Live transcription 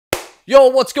Yo,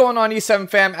 what's going on E7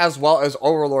 fam as well as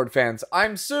Overlord fans?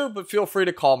 I'm Sue, but feel free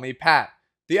to call me Pat.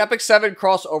 The Epic 7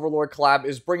 Cross Overlord Collab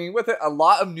is bringing with it a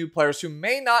lot of new players who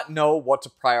may not know what to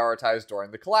prioritize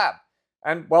during the collab.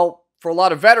 And well, for a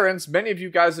lot of veterans, many of you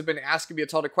guys have been asking me a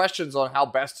ton of questions on how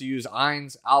best to use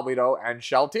Ainz, Albedo, and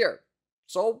Shalltear.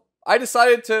 So I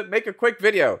decided to make a quick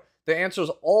video that answers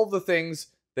all the things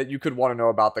that you could want to know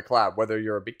about the collab, whether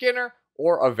you're a beginner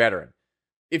or a veteran.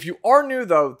 If you are new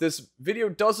though, this video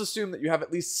does assume that you have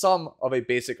at least some of a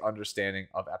basic understanding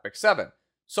of Epic 7.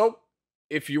 So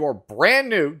if you are brand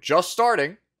new, just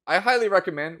starting, I highly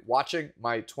recommend watching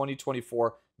my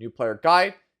 2024 new player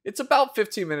guide. It's about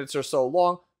 15 minutes or so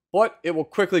long, but it will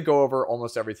quickly go over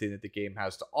almost everything that the game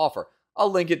has to offer.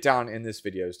 I'll link it down in this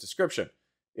video's description.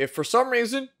 If for some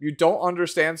reason you don't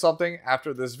understand something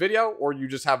after this video, or you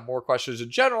just have more questions in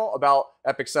general about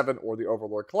Epic 7 or the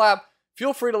Overlord Collab,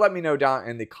 feel free to let me know down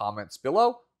in the comments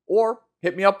below, or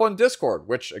hit me up on Discord,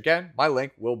 which again, my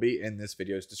link will be in this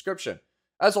video's description.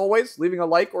 As always, leaving a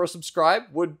like or a subscribe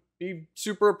would be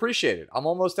super appreciated. I'm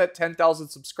almost at 10,000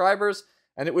 subscribers,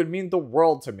 and it would mean the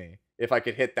world to me if I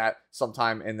could hit that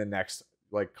sometime in the next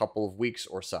couple of weeks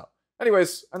or so.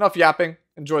 Anyways, enough yapping.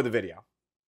 Enjoy the video.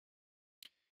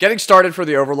 Getting started for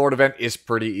the Overlord event is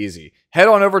pretty easy. Head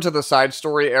on over to the side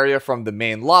story area from the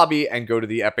main lobby and go to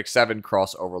the Epic 7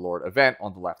 Cross Overlord event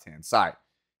on the left-hand side.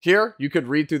 Here, you could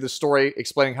read through the story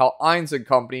explaining how Ainz and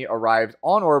company arrived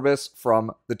on Orbis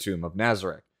from the Tomb of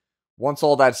Nazarick. Once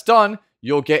all that's done,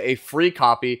 you'll get a free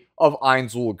copy of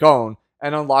Ainz Ooal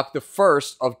and unlock the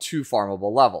first of 2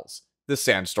 farmable levels, the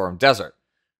Sandstorm Desert.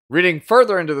 Reading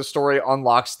further into the story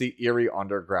unlocks the Eerie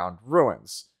Underground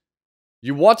Ruins.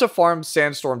 You want to farm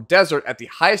Sandstorm Desert at the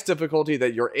highest difficulty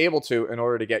that you're able to in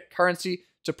order to get currency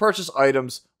to purchase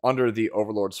items under the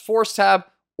Overlord's Force tab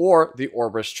or the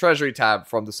Orbis Treasury tab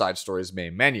from the side story's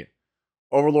main menu.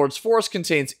 Overlord's Force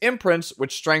contains imprints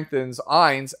which strengthens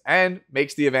Ainz and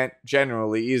makes the event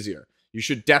generally easier. You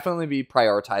should definitely be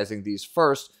prioritizing these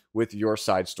first with your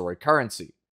side story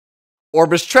currency.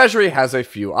 Orbis Treasury has a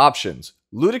few options: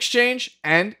 Loot Exchange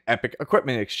and Epic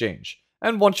Equipment Exchange.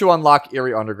 And once you unlock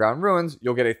Eerie Underground Ruins,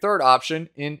 you'll get a third option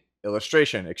in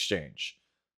Illustration Exchange.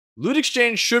 Loot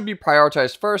Exchange should be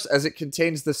prioritized first as it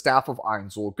contains the Staff of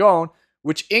Ainz Ooal,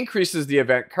 which increases the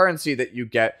event currency that you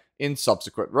get in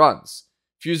subsequent runs.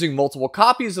 Fusing multiple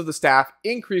copies of the staff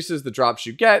increases the drops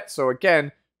you get, so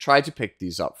again, try to pick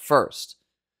these up first.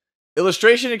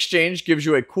 Illustration Exchange gives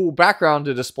you a cool background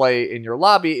to display in your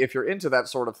lobby if you're into that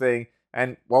sort of thing,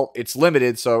 and well, it's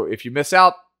limited, so if you miss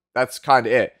out, that's kind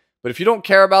of it. But if you don't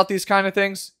care about these kind of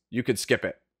things, you could skip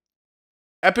it.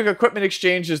 Epic Equipment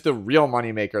Exchange is the real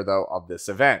moneymaker, though, of this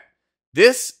event.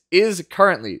 This is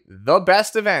currently the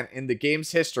best event in the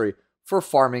game's history for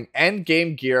farming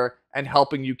endgame gear and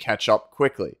helping you catch up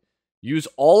quickly. Use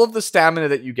all of the stamina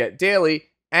that you get daily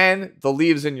and the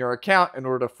leaves in your account in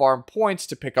order to farm points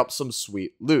to pick up some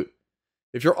sweet loot.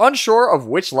 If you're unsure of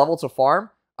which level to farm,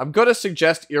 I'm going to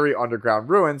suggest Eerie Underground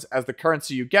Ruins, as the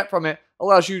currency you get from it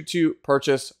allows you to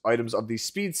purchase items of the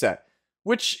speed set,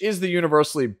 which is the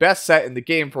universally best set in the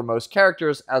game for most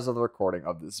characters as of the recording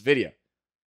of this video.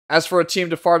 As for a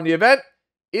team to farm the event,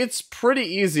 it's pretty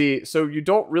easy, so you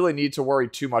don't really need to worry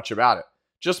too much about it.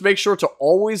 Just make sure to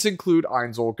always include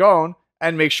Ainz Ooal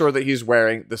and make sure that he's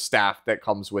wearing the staff that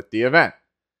comes with the event.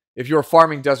 If you're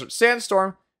farming Desert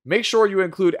Sandstorm, make sure you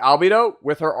include Albedo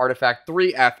with her artifact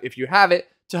 3F if you have it,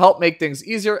 to help make things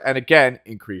easier and again,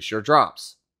 increase your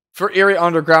drops. For Eerie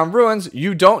Underground Ruins,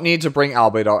 you don't need to bring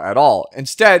Albedo at all.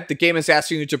 Instead, the game is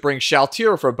asking you to bring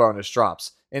Shalltear for bonus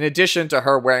drops, in addition to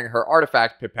her wearing her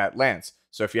artifact Pipette Lance.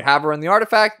 So if you have her in the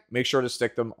artifact, make sure to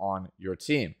stick them on your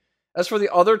team. As for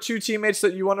the other 2 teammates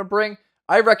that you want to bring,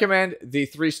 I recommend the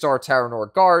 3-star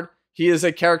Terranor Guard. He is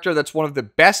a character that's one of the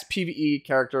best PvE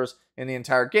characters in the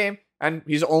entire game, and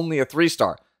he's only a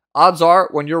 3-star. Odds are,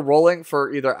 when you're rolling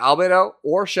for either Albedo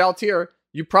or Shalltear,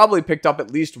 you probably picked up at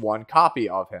least 1 copy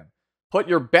of him. Put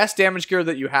your best damage gear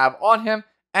that you have on him,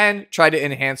 and try to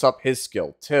enhance up his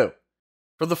skill too.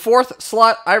 For the 4th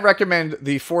slot, I recommend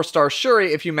the 4-star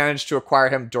Shuri if you manage to acquire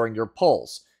him during your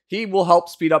pulls. He will help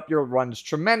speed up your runs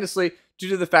tremendously due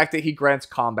to the fact that he grants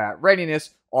combat readiness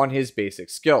on his basic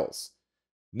skills.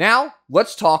 Now,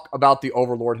 let's talk about the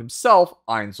Overlord himself,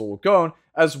 Ainz Ooal,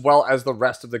 as well as the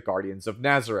rest of the Guardians of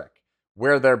Nazarick,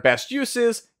 where their best use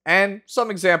is, and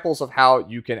some examples of how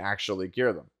you can actually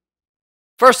gear them.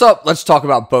 First up, let's talk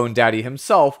about Bone Daddy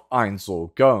himself, Ainz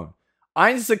Ooal.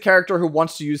 Ainz is a character who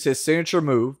wants to use his signature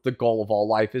move, the goal of all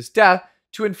life is death,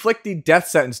 to inflict the death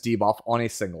sentence debuff on a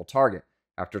single target.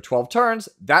 After 12 turns,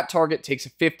 that target takes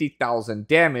 50,000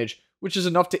 damage, which is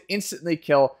enough to instantly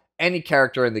kill any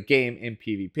character in the game in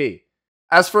PvP.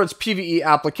 As for its PvE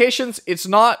applications, it's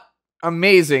not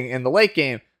amazing in the late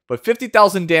game, but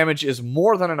 50,000 damage is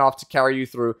more than enough to carry you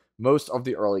through most of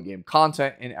the early game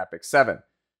content in Epic 7.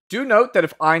 Do note that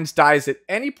if Ainz dies at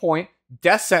any point,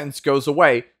 death sentence goes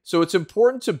away, so it's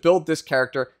important to build this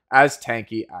character as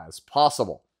tanky as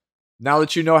possible. Now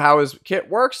that you know how his kit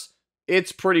works,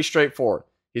 it's pretty straightforward.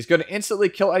 He's going to instantly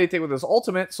kill anything with his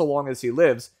ultimate so long as he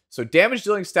lives, so damage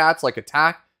dealing stats like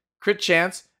attack, crit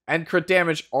chance, and crit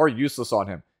damage are useless on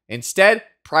him. Instead,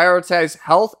 prioritize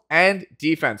health and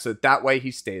defense so that way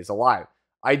he stays alive.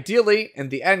 Ideally, in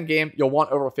the end game, you'll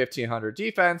want over 1500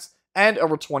 defense and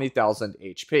over 20,000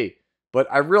 HP. But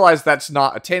I realize that's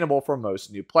not attainable for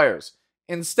most new players.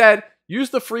 Instead, use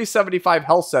the free 75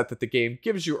 health set that the game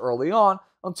gives you early on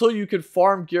until you can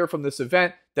farm gear from this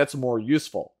event that's more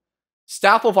useful.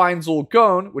 Staff of Ainz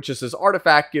Gon, which is his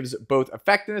artifact, gives both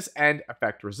effectiveness and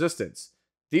effect resistance.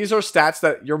 These are stats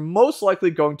that you're most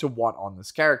likely going to want on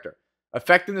this character.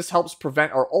 Effectiveness helps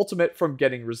prevent our ultimate from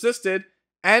getting resisted,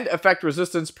 and effect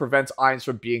resistance prevents Ainz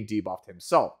from being debuffed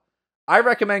himself. I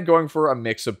recommend going for a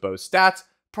mix of both stats,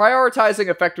 prioritizing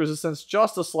effect resistance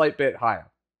just a slight bit higher.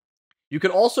 You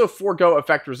can also forego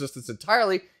effect resistance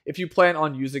entirely if you plan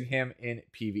on using him in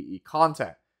PvE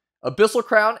content. Abyssal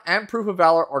Crown and Proof of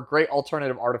Valor are great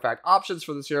alternative artifact options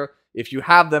for this year if you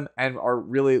have them and are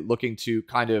really looking to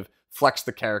kind of flex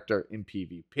the character in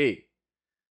PvP.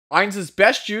 Ainz's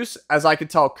best use, as I can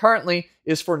tell currently,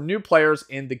 is for new players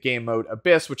in the game mode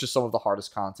Abyss, which is some of the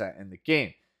hardest content in the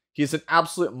game. He's an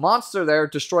absolute monster there,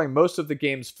 destroying most of the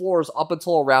game's floors up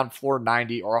until around floor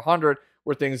 90 or 100,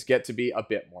 where things get to be a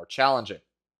bit more challenging.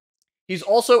 He's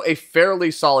also a fairly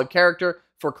solid character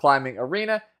for climbing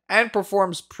arena, and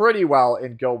performs pretty well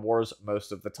in Guild Wars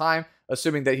most of the time,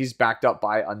 assuming that he's backed up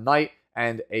by a Knight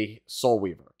and a Soul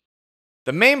Weaver.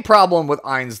 The main problem with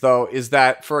Ainz, though, is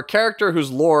that for a character whose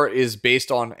lore is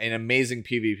based on an amazing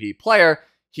PvP player,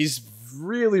 he's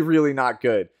really not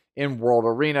good in World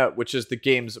Arena, which is the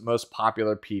game's most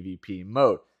popular PvP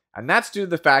mode. And that's due to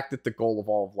the fact that the goal of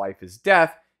all of life is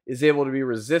death is able to be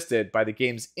resisted by the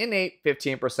game's innate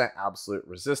 15% absolute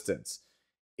resistance.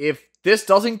 If this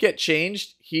doesn't get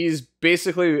changed, he's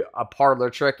basically a parlor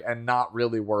trick and not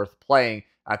really worth playing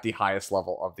at the highest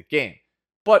level of the game.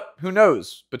 But who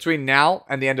knows? Between now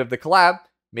and the end of the collab,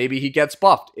 maybe he gets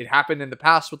buffed. It happened in the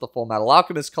past with the Full Metal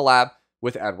Alchemist collab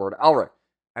with Edward Elric.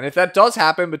 And if that does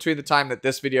happen between the time that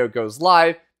this video goes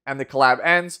live and the collab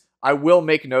ends, I will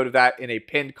make note of that in a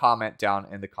pinned comment down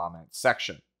in the comments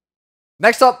section.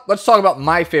 Next up, let's talk about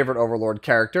my favorite Overlord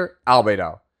character,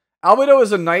 Albedo. Albedo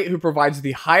is a knight who provides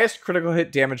the highest critical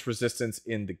hit damage resistance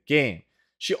in the game.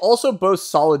 She also boasts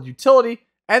solid utility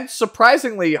and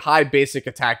surprisingly high basic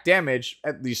attack damage,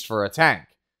 at least for a tank.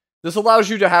 This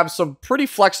allows you to have some pretty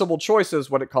flexible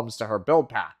choices when it comes to her build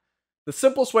path. The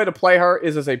simplest way to play her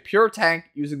is as a pure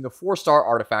tank using the 4-star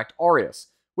artifact Aureus,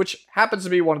 which happens to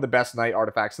be one of the best knight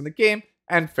artifacts in the game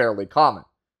and fairly common.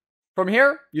 From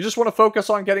here, you just want to focus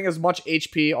on getting as much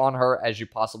HP on her as you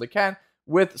possibly can,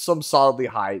 with some solidly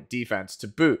high defense to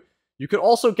boot. You can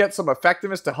also get some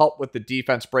effectiveness to help with the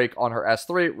defense break on her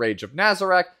S3, Rage of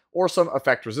Nazarick, or some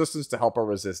effect resistance to help her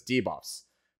resist debuffs.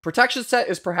 Protection set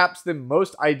is perhaps the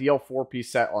most ideal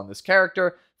 4-piece set on this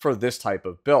character for this type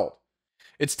of build.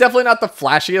 It's definitely not the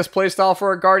flashiest playstyle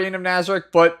for a Guardian of Nazarick,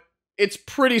 but it's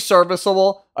pretty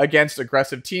serviceable against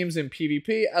aggressive teams in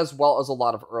PvP as well as a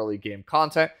lot of early game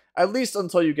content, at least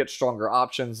until you get stronger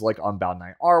options like Unbound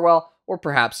Knight Arwell or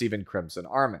perhaps even Crimson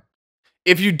Armin.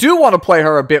 If you do want to play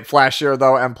her a bit flashier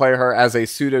though and play her as a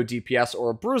pseudo DPS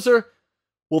or a bruiser,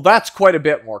 well, that's quite a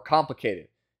bit more complicated.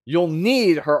 You'll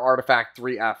need her artifact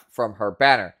 3F from her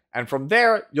banner, and from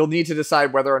there, you'll need to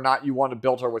decide whether or not you want to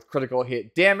build her with critical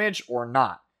hit damage or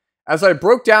not. As I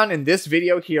broke down in this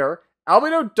video here,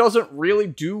 Albedo doesn't really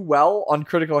do well on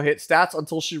critical hit stats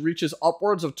until she reaches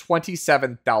upwards of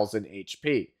 27,000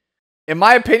 HP. In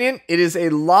my opinion, it is a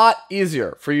lot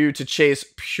easier for you to chase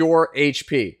pure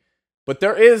HP. But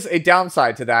there is a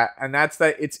downside to that, and that's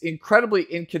that it's incredibly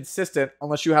inconsistent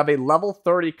unless you have a level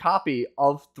 30 copy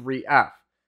of 3F.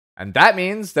 And that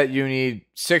means that you need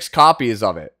 6 copies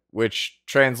of it, which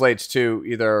translates to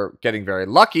either getting very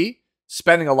lucky,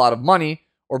 spending a lot of money,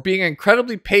 or being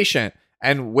incredibly patient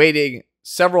and waiting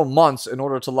several months in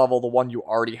order to level the one you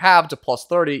already have to plus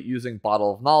 30 using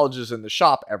Bottle of Knowledges in the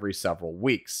shop every several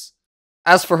weeks.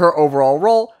 As for her overall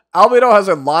role, Albedo has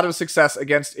a lot of success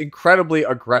against incredibly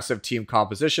aggressive team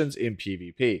compositions in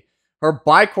PvP. Her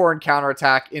Bicorn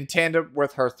counterattack in tandem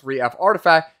with her 3F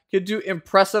artifact can do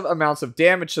impressive amounts of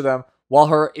damage to them, while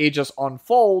her Aegis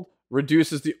Unfold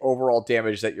reduces the overall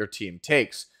damage that your team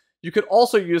takes. You could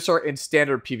also use her in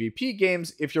standard PvP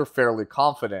games if you're fairly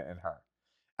confident in her.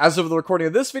 As of the recording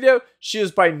of this video, she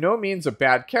is by no means a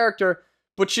bad character,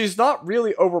 but she's not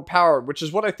really overpowered, which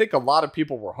is what I think a lot of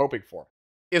people were hoping for.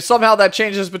 If somehow that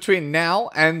changes between now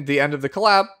and the end of the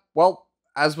collab, well,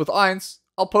 as with Ainz,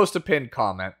 I'll post a pinned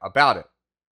comment about it.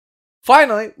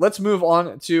 Finally, let's move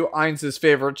on to Ainz's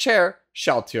favorite chair,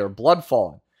 Shalltear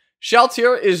Bloodfallen.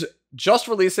 Shalltear is just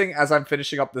releasing as I'm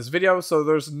finishing up this video, so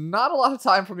there's not a lot of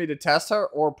time for me to test her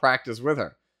or practice with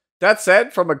her. That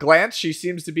said, from a glance, she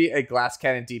seems to be a glass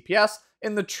cannon DPS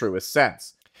in the truest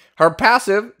sense. Her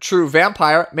passive, True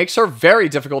Vampire, makes her very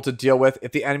difficult to deal with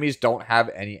if the enemies don't have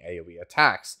any AoE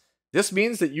attacks. This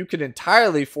means that you can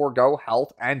entirely forego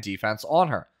health and defense on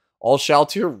her. All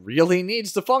Shalltear really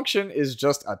needs to function is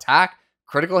just attack,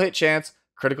 critical hit chance,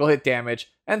 critical hit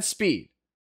damage, and speed.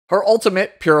 Her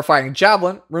ultimate, Purifying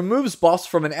Javelin, removes buffs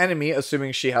from an enemy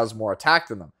assuming she has more attack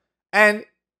than them, and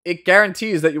it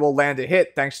guarantees that you will land a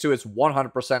hit thanks to its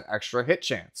 100% extra hit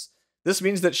chance. This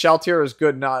means that Shalltear is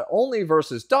good not only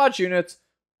versus dodge units,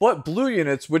 but blue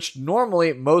units, which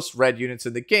normally most red units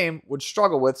in the game would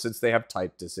struggle with since they have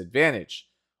type disadvantage.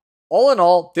 All in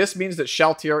all, this means that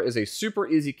Shalltear is a super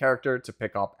easy character to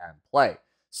pick up and play.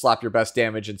 Slap your best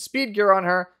damage and speed gear on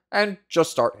her, and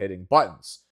just start hitting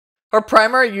buttons. Her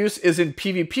primary use is in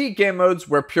PvP game modes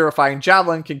where Purifying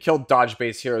Javelin can kill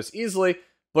dodge-based heroes easily,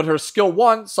 but her skill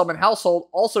 1, Summon Household,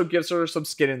 also gives her some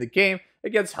skin in the game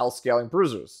against health-scaling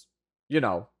bruisers. You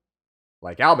know,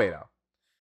 like Albedo.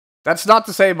 That's not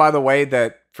to say, by the way,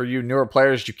 that for you newer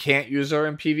players, you can't use her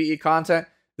in PvE content.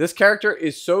 This character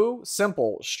is so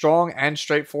simple, strong, and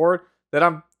straightforward that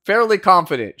I'm fairly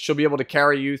confident she'll be able to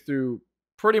carry you through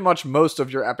pretty much most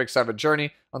of your Epic 7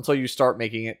 journey until you start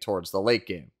making it towards the late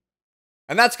game.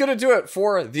 And that's going to do it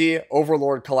for the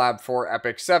Overlord collab for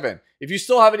Epic 7. If you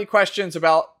still have any questions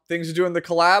about things to do in the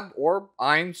collab, or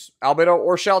Ainz, Albedo,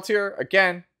 or Shalltear,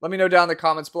 again, let me know down in the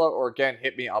comments below, or again,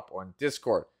 hit me up on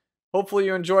Discord. Hopefully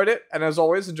you enjoyed it, and as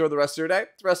always, enjoy the rest of your day,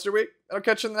 the rest of your week, and I'll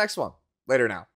catch you in the next one. Later now.